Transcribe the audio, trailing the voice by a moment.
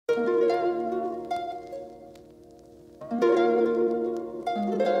Hey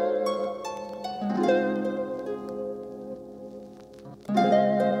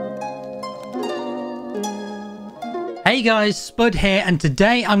guys, Spudd here, and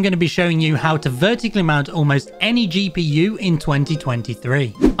today I'm going to be showing you how to vertically mount almost any GPU in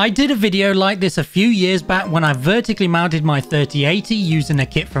 2023. I did a video like this a few years back when I vertically mounted my 3080 using a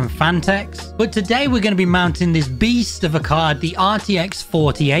kit from Fantex, but today we're going to be mounting this beast of a card, the RTX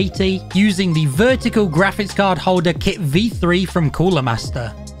 4080, using the vertical graphics card holder kit V3 from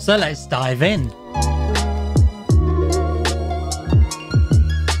Coolermaster. So let's dive in.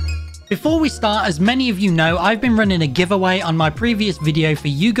 Before we start, as many of you know, I've been running a giveaway on my previous video for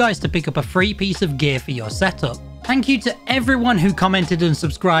you guys to pick up a free piece of gear for your setup. Thank you to everyone who commented and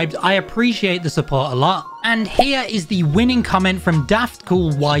subscribed. I appreciate the support a lot. And here is the winning comment from Daft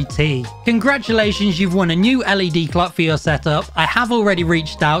Cool YT. Congratulations, you've won a new LED clock for your setup. I have already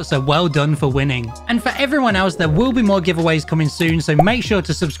reached out, so well done for winning. And for everyone else, there will be more giveaways coming soon, so make sure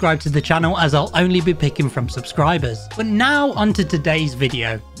to subscribe to the channel as I'll only be picking from subscribers. But now onto today's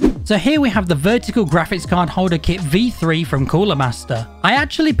video. So here we have the vertical graphics card holder kit V3 from Coolermaster. I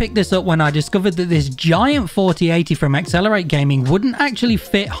actually picked this up when I discovered that this giant 4080 from Accelerate Gaming wouldn't actually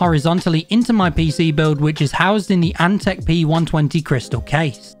fit horizontally into my PC build, which is housed in the Antec P120 crystal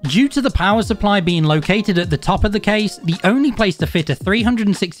case. Due to the power supply being located at the top of the case, the only place to fit a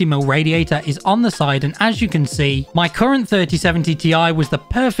 360mm radiator is on the side, and as you can see, my current 3070 Ti was the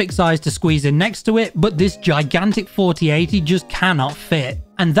perfect size to squeeze in next to it, but this gigantic 4080 just cannot fit.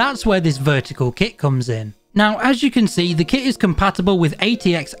 And that's where this vertical kit comes in. Now, as you can see, the kit is compatible with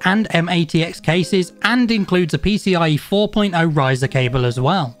ATX and MATX cases and includes a PCIe 4.0 riser cable as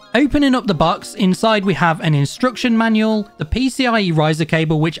well. Opening up the box, inside we have an instruction manual, the PCIe riser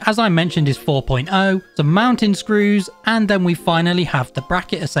cable, which as I mentioned is 4.0, some mounting screws, and then we finally have the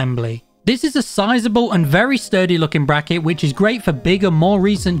bracket assembly. This is a sizable and very sturdy looking bracket, which is great for bigger, more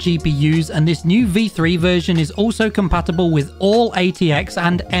recent GPUs, and this new V3 version is also compatible with all ATX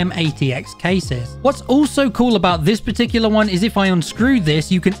and MATX cases. What's also cool about this particular one is if I unscrew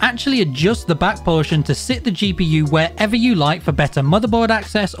this, you can actually adjust the back portion to sit the GPU wherever you like for better motherboard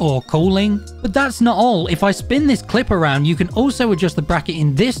access or cooling. But that's not all. If I spin this clip around, you can also adjust the bracket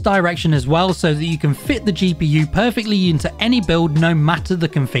in this direction as well, so that you can fit the GPU perfectly into any build no matter the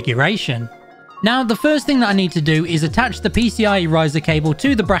configuration. Now, the first thing that I need to do is attach the PCIe riser cable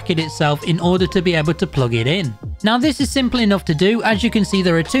to the bracket itself in order to be able to plug it in. Now, this is simple enough to do. As you can see,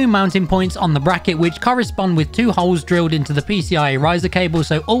 there are two mounting points on the bracket which correspond with two holes drilled into the PCIe riser cable,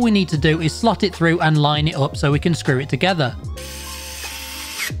 so all we need to do is slot it through and line it up so we can screw it together.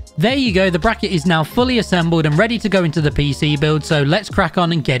 There you go, the bracket is now fully assembled and ready to go into the PC build, so let's crack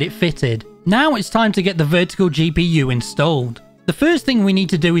on and get it fitted. Now it's time to get the vertical GPU installed. The first thing we need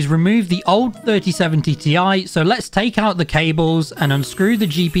to do is remove the old 3070 Ti, so let's take out the cables and unscrew the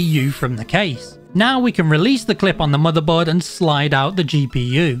GPU from the case. Now we can release the clip on the motherboard and slide out the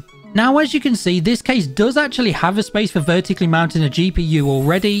GPU. Now, as you can see, this case does actually have a space for vertically mounting a GPU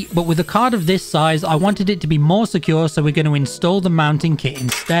already, but with a card of this size, I wanted it to be more secure, so we're going to install the mounting kit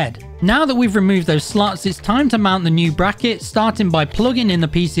instead. Now that we've removed those slots, it's time to mount the new bracket, starting by plugging in the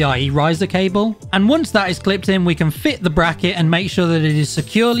PCIe riser cable. And once that is clipped in, we can fit the bracket and make sure that it is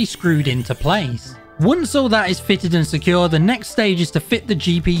securely screwed into place. Once all that is fitted and secure, the next stage is to fit the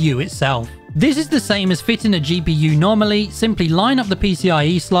GPU itself. This is the same as fitting a GPU normally. Simply line up the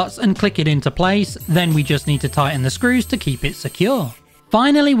PCIe slots and click it into place, then we just need to tighten the screws to keep it secure.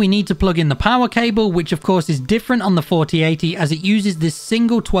 Finally, we need to plug in the power cable, which of course is different on the 4080 as it uses this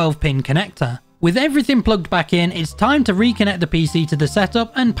single 12-pin connector. With everything plugged back in, it's time to reconnect the PC to the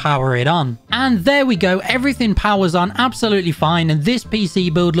setup and power it on. And there we go, everything powers on absolutely fine, and this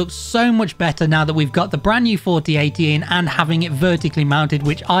PC build looks so much better now that we've got the brand new 4080 in and having it vertically mounted,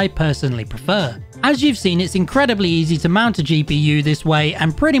 which I personally prefer. As you've seen, it's incredibly easy to mount a GPU this way,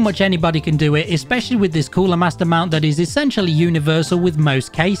 and pretty much anybody can do it, especially with this Coolermaster mount that is essentially universal with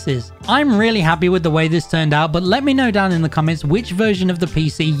most cases. I'm really happy with the way this turned out, but let me know down in the comments which version of the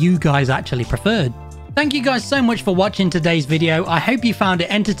PC you guys actually preferred. Thank you guys so much for watching today's video. I hope you found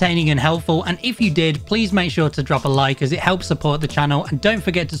it entertaining and helpful, and if you did, please make sure to drop a like as it helps support the channel, and don't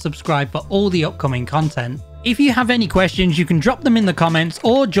forget to subscribe for all the upcoming content. If you have any questions, you can drop them in the comments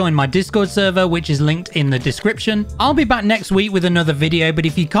or join my Discord server, which is linked in the description. I'll be back next week with another video, but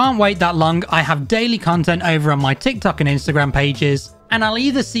if you can't wait that long, I have daily content over on my TikTok and Instagram pages, and I'll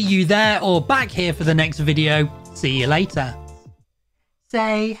either see you there or back here for the next video. See you later.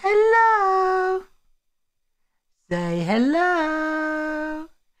 Say hello. Say hello.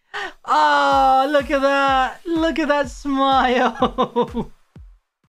 Oh, look at that. Look at that smile.